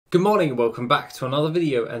Good morning and welcome back to another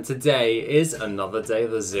video, and today is another day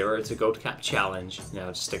of the 0 to Gold Cap Challenge. Now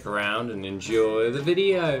just stick around and enjoy the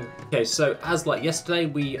video. Okay, so as like yesterday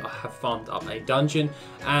we have farmed up a dungeon,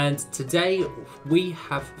 and today we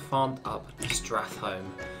have farmed up Stratholme.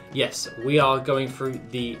 Yes, we are going through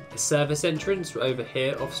the service entrance over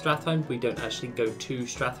here of Stratholme. We don't actually go to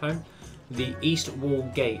Stratholme. The east wall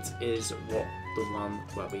gate is the one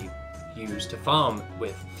where we use to farm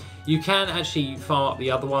with. You can actually farm up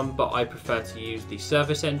the other one, but I prefer to use the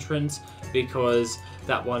service entrance because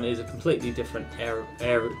that one is a completely different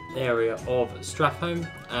area of Stratholme,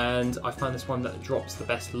 and I find this one that drops the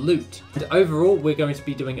best loot. And overall, we're going to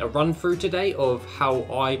be doing a run through today of how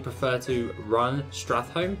I prefer to run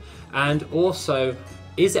Stratholme, and also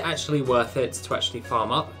is it actually worth it to actually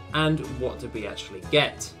farm up, and what did we actually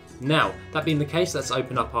get? Now, that being the case, let's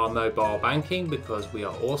open up our mobile banking because we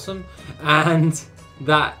are awesome, and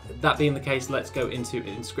that being the case, let's go into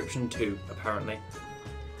Inscription 2, apparently.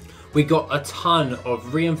 We got a ton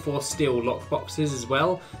of reinforced steel lockboxes as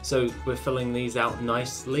well, so we're filling these out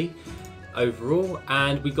nicely overall,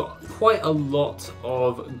 and we got quite a lot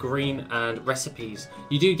of green and recipes.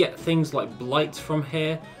 You do get things like blight from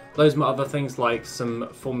here. Those are other things like some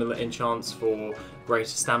formula enchants for greater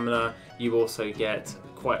stamina. You also get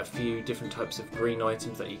quite a few different types of green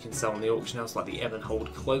items that you can sell on the auction house, like the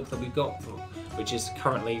Ebonhold cloak that we've got, which is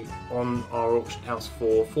currently on our auction house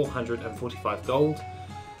for 445 gold.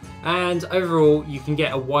 And overall, you can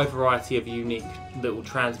get a wide variety of unique little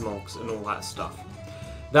transmogs and all that stuff.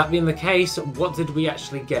 That being the case, what did we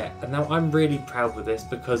actually get? And now I'm really proud with this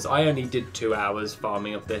because I only did 2 hours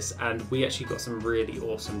farming of this, and we actually got some really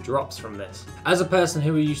awesome drops from this. As a person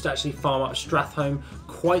who used to actually farm up Stratholme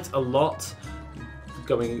quite a lot,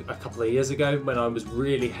 going a couple of years ago when I was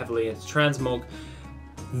really heavily into Transmog,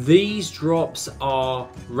 these drops are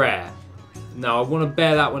rare. Now I want to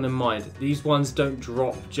bear that one in mind. These ones don't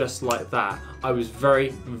drop just like that. I was very,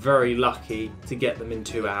 very lucky to get them in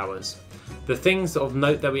 2 hours. The things of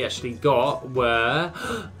note that we actually got were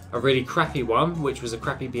a really crappy one, which was a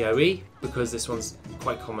crappy BOE, because this one's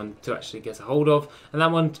quite common to actually get a hold of, and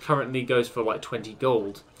that one currently goes for like 20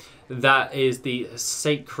 gold. That is the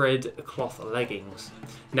Sacred Cloth Leggings.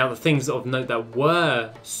 Now the things of note that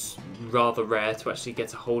were rather rare to actually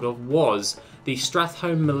get a hold of was the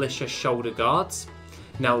Stratholme Militia Shoulder Guards.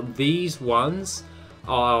 Now these ones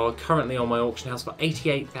are currently on my auction house for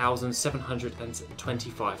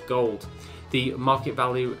 88,725 gold. The market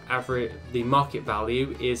value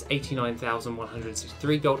is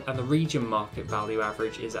 89,163 gold, and the region market value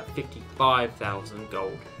average is at 55,000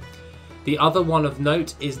 gold. The other one of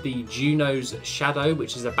note is the Juno's Shadow,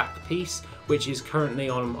 which is a back piece, which is currently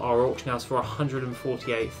on our auction house for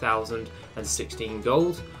 148,016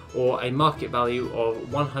 gold, or a market value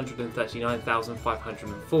of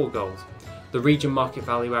 139,504 gold. The region market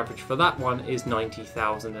value average for that one is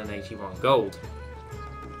 90,081 gold.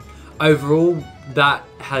 Overall, that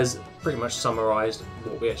has pretty much summarised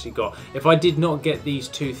what we actually got. If I did not get these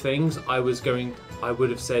two things, I would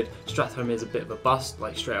have said Stratholme is a bit of a bust,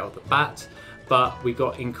 like straight out of the bat, but we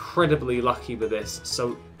got incredibly lucky with this,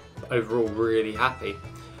 so overall really happy.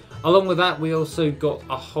 Along with that, we also got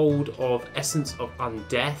a hold of Essence of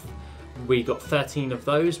Undeath. We got 13 of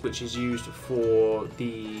those, which is used for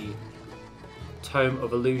the Tome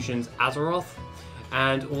of Illusions Azeroth,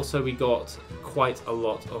 and also we got quite a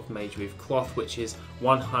lot of Mageweave Cloth, which is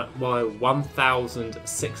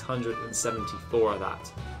 1,674 of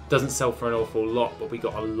that. Doesn't sell for an awful lot, but we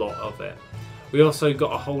got a lot of it. We also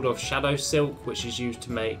got a hold of Shadow Silk, which is used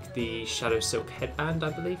to make the Shadow Silk headband,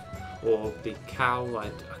 I believe, or the cowl, I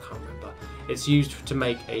can't remember. It's used to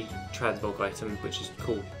make a Transmog item, which is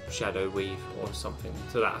called Shadow Weave or something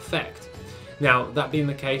to that effect. Now, that being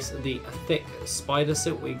the case, the thick spider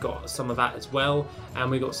silk, we got some of that as well,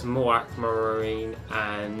 and we got some more aquamarine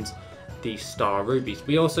and the star rubies.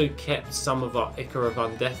 We also kept some of our Ichor of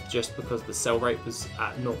Undeath just because the sell rate was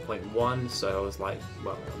at 0.1, so I was like,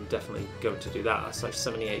 well, I'm definitely going to do that. That's like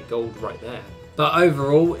 78 gold right there. But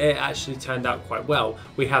overall, it actually turned out quite well.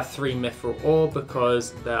 We have 3 mithril ore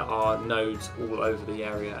because there are nodes all over the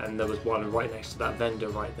area, and there was one right next to that vendor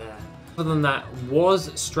right there. Other than that, was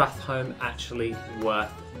Stratholme actually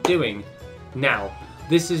worth doing? Now,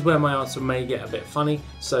 this is where my answer may get a bit funny,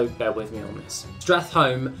 so bear with me on this.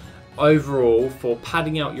 Stratholme, overall, for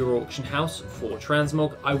padding out your auction house for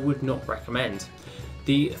Transmog, I would not recommend.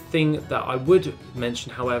 The thing that I would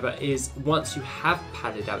mention, however, is once you have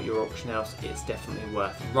padded out your auction house, it's definitely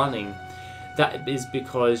worth running. That is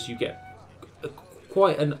because you get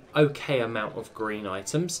quite an okay amount of green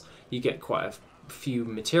items. You get quite a few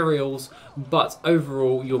materials, but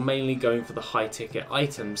overall you're mainly going for the high ticket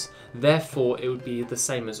items. Therefore it would be the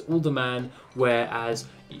same as Alderman, whereas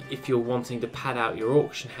if you're wanting to pad out your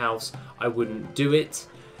auction house, I wouldn't do it.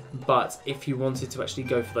 But if you wanted to actually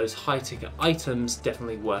go for those high ticket items,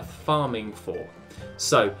 definitely worth farming for.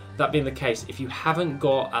 So that being the case, if you haven't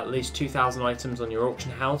got at least 2,000 items on your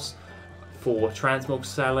auction house for Transmog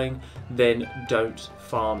selling, then don't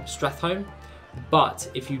farm Strathhome. But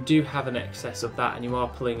if you do have an excess of that and you are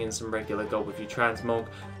pulling in some regular gold with your Transmog,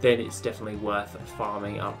 then it's definitely worth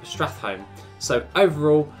farming up Strathhome. So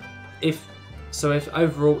overall, if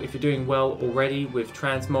you're doing well already with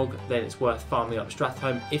Transmog, then it's worth farming up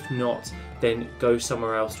Strathhome. If not, then go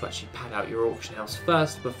somewhere else to actually pad out your auction house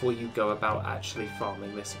first before you go about actually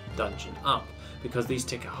farming this dungeon up. Because these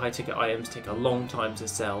high ticket items take a long time to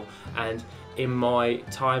sell, and in my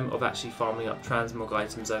time of actually farming up Transmog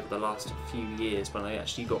items over the last few years, when I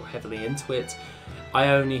actually got heavily into it, I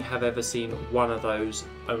only have ever seen one of those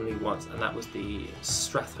only once, and that was the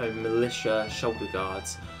Strathhome Militia shoulder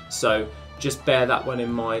guards. So just bear that one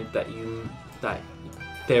in mind, that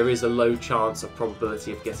there is a low chance of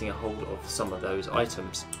probability of getting a hold of some of those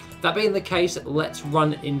items. That being the case, let's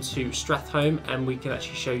run into Strathhome and we can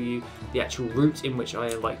actually show you the actual route in which I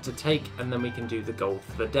like to take, and then we can do the goal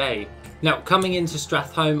for the day. Now, coming into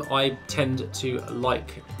Strathhome, I tend to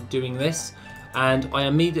like doing this, and I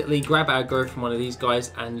immediately grab aggro from one of these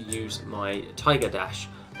guys and use my Tiger Dash.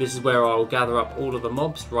 This is where I'll gather up all of the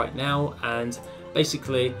mobs right now, and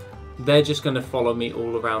basically they're just going to follow me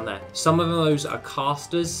all around there. Some of those are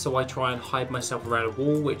casters, so I try and hide myself around a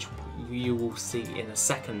wall, which you will see in a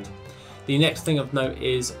second. The next thing of note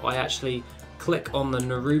is I actually click on the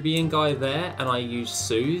Nerubian guy there and I use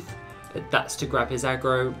Soothe. That's to grab his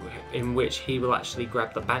aggro, in which he will actually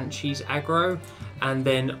grab the Banshee's aggro, and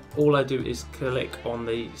then all I do is click on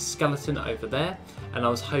the skeleton over there, and I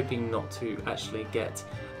was hoping not to actually get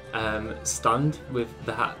stunned with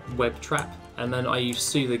that web trap, and then I use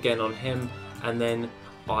Soothe again on him, and then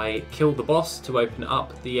I kill the boss to open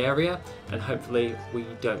up the area, and hopefully we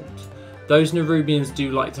don't. Those Nerubians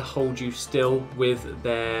do like to hold you still with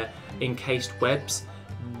their encased webs.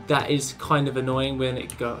 That is kind of annoying when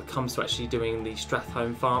it comes to actually doing the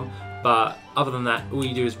Strathhome farm, but other than that, all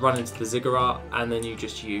you do is run into the ziggurat and then you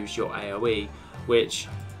just use your AoE, which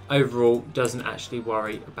overall doesn't actually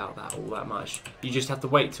worry about that all that much. You just have to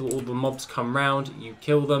wait till all the mobs come round, you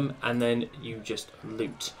kill them, and then you just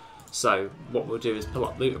loot. So what we'll do is pull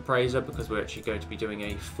up Loot Appraiser, because we're actually going to be doing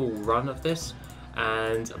a full run of this,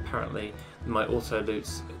 and apparently my auto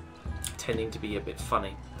loots tending to be a bit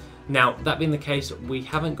funny. Now, that being the case, we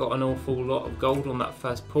haven't got an awful lot of gold on that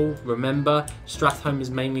first pull. Remember, Strathhome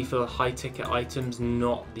is mainly for the high ticket items,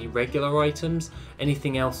 not the regular items.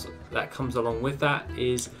 Anything else that comes along with that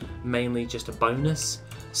is mainly just a bonus.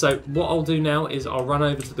 So what I'll do now is I'll run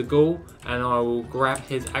over to the ghoul and I will grab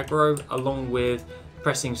his aggro along with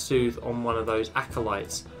pressing Soothe on one of those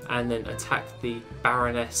acolytes, and then attack the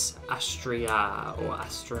Baroness Astria, or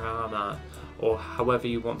Astriana, or however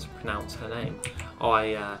you want to pronounce her name.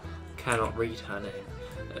 I cannot read her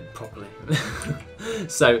name properly.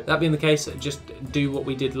 So that being the case, just do what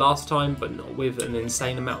we did last time, but not with an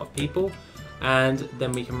insane amount of people, and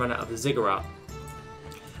then we can run out of the ziggurat.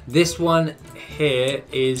 This one here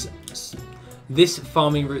is, this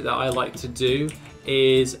farming route that I like to do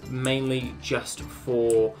is mainly just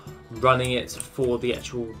for running it for the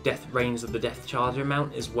actual range of the death charger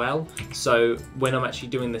mount as well. So when I'm actually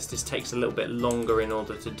doing this, this takes a little bit longer in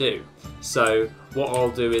order to do. So what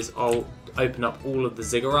I'll do is I'll open up all of the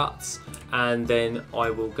ziggurats and then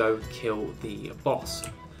I will go kill the boss,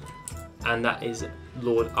 and that is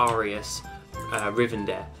Lord Arius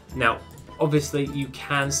Rivendare. Now obviously you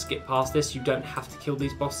can skip past this, you don't have to kill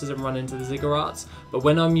these bosses and run into the ziggurats, but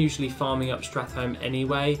when I'm usually farming up Strathhome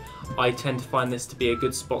anyway, I tend to find this to be a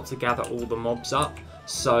good spot to gather all the mobs up,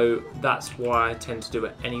 so that's why I tend to do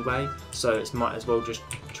it anyway. So it might as well just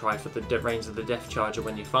try for the range of the death charger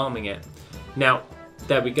when you're farming it. Now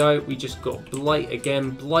there we go, we just got Blight again.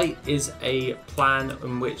 Blight is a plan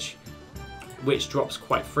in which drops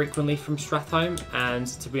quite frequently from Strathhome, and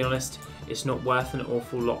to be honest, it's not worth an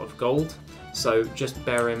awful lot of gold, so just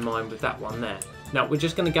bear in mind with that one there. Now we're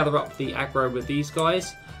just going to gather up the aggro with these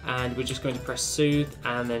guys, and we're just going to press Soothe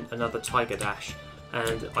and then another Tiger Dash,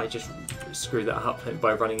 and I just screw that up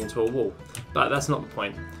by running into a wall, but that's not the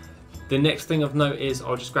point. The next thing of note is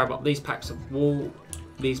I'll just grab up these packs of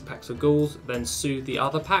ghouls, then Soothe the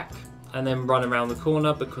other pack, and then run around the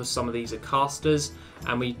corner, because some of these are casters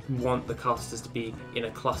and we want the casters to be in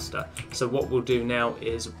a cluster. So what we'll do now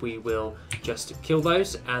is we will just kill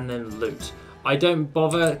those and then loot. I don't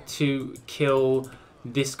bother to kill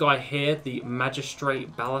this guy here, the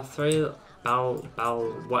Magistrate Balathriel,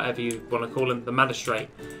 whatever you want to call him, the Magistrate.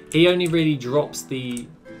 He only really drops the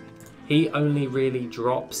key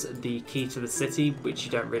to the city, which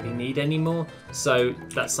you don't really need anymore. So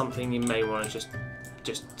that's something you may want to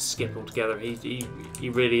just skip altogether. He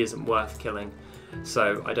really isn't worth killing.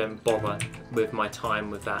 So I don't bother with my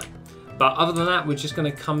time with that. But other than that, we're just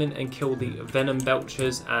going to come in and kill the Venom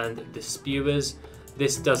Belchers and the Spewers.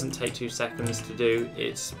 This doesn't take 2 seconds to do,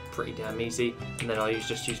 it's pretty damn easy. And then I'll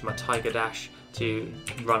just use my Tiger Dash to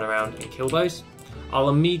run around and kill those. I'll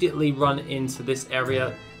immediately run into this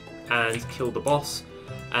area and kill the boss,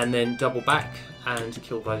 and then double back and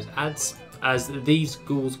kill those ads, as these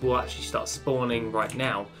ghouls will actually start spawning right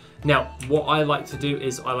now. Now, what I like to do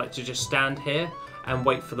is I like to just stand here and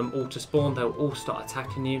wait for them all to spawn. They'll all start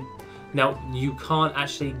attacking you. Now, you can't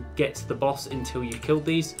actually get to the boss until you've killed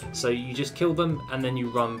these, so you just kill them and then you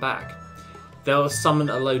run back. They'll summon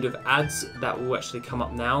a load of ads that will actually come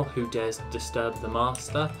up now, who dares disturb the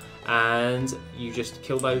master, and you just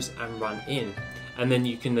kill those and run in. And then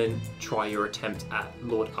you can then try your attempt at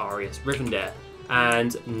Lord Arius Rivendare.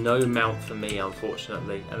 And no mount for me,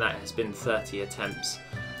 unfortunately, and that has been 30 attempts.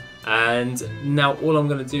 And now all I'm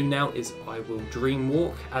going to do now is I will dream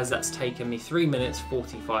walk, as that's taken me 3 minutes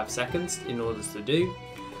 45 seconds in order to do.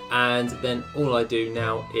 And then all I do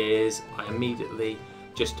now is I immediately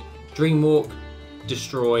just dream walk,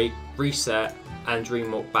 destroy, reset, and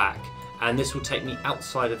dream walk back. And this will take me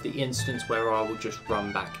outside of the instance where I will just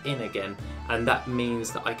run back in again. And that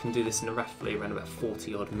means that I can do this in roughly around about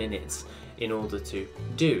 40 odd minutes in order to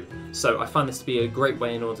do. So I find this to be a great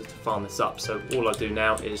way in order to farm this up. So all I do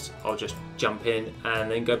now is I'll just jump in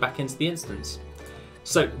and then go back into the instance.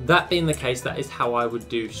 So that being the case, that is how I would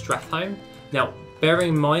do Stratholme. Now, bearing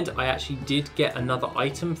in mind, I actually did get another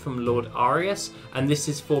item from Lord Arius, and this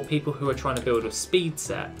is for people who are trying to build a speed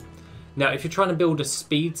set. Now, if you're trying to build a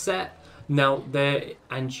speed set,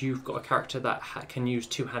 and you've got a character that can use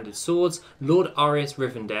two-handed swords, Lord Arius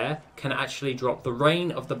Rivendare can actually drop the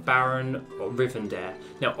Reign of the Baron Rivendare.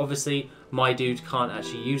 Now, obviously, my dude can't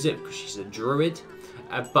actually use it because she's a druid,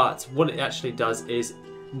 but what it actually does is,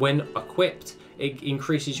 when equipped, it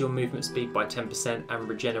increases your movement speed by 10% and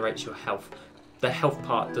regenerates your health. The health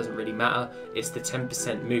part doesn't really matter, it's the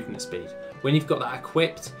 10% movement speed. When you've got that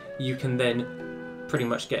equipped, you can then pretty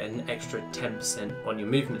much get an extra 10% on your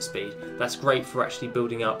movement speed. That's great for actually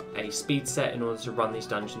building up a speed set in order to run these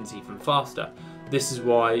dungeons even faster. This is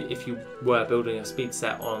why if you were building a speed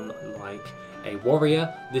set on like a warrior,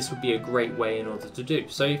 this would be a great way in order to do.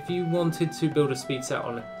 So if you wanted to build a speed set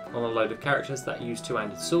on a load of characters that use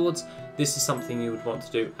two-handed swords, this is something you would want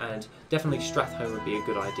to do, and definitely Stratholme would be a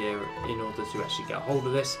good idea in order to actually get a hold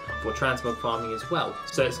of this for transmog farming as well.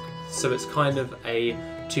 So it's kind of a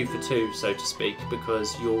 2 for 2, so to speak,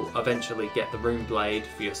 because you'll eventually get the rune blade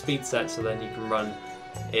for your speed set, so then you can run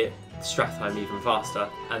it Stratholme even faster,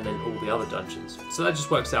 and then all the other dungeons. So that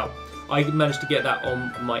just works out. I managed to get that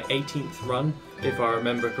on my 18th run, if I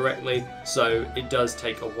remember correctly, so it does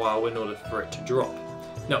take a while in order for it to drop.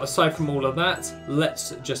 Now, aside from all of that,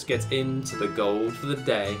 let's just get into the gold for the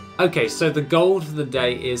day. Okay, so the gold for the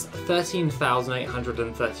day is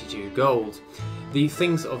 13,832 gold. The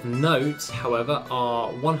things of note, however,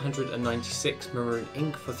 are 196 maroon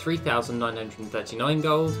ink for 3,939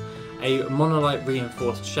 gold, a monolite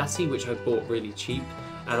reinforced chassis which I bought really cheap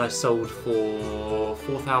and I sold for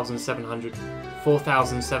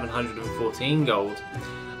 4,714 gold.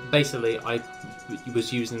 Basically, I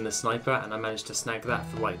was using the sniper and I managed to snag that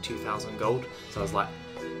for like 2,000 gold, so I was like,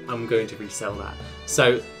 I'm going to resell that.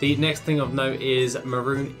 So the next thing of note is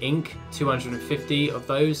maroon ink, 250 of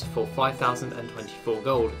those for 5,024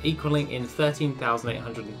 gold, equaling in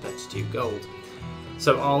 13,832 gold.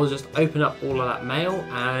 So I'll just open up all of that mail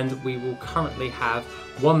and we will currently have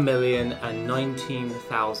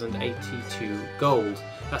 1,019,082 gold.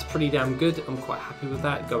 That's pretty damn good. I'm quite happy with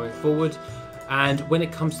that going forward. And when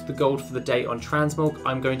it comes to the gold for the day on Transmog,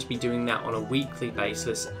 I'm going to be doing that on a weekly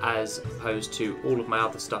basis as opposed to all of my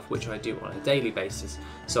other stuff which I do on a daily basis.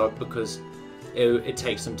 So because it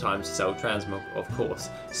takes some time to sell Transmog, of course.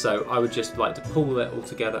 So I would just like to pull that all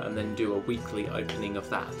together and then do a weekly opening of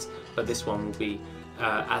that. But this one will be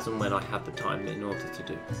as and when I have the time in order to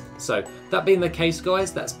do. So that being the case,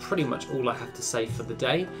 guys, that's pretty much all I have to say for the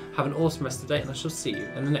day. Have an awesome rest of the day and I shall see you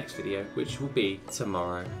in the next video, which will be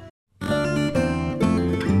tomorrow.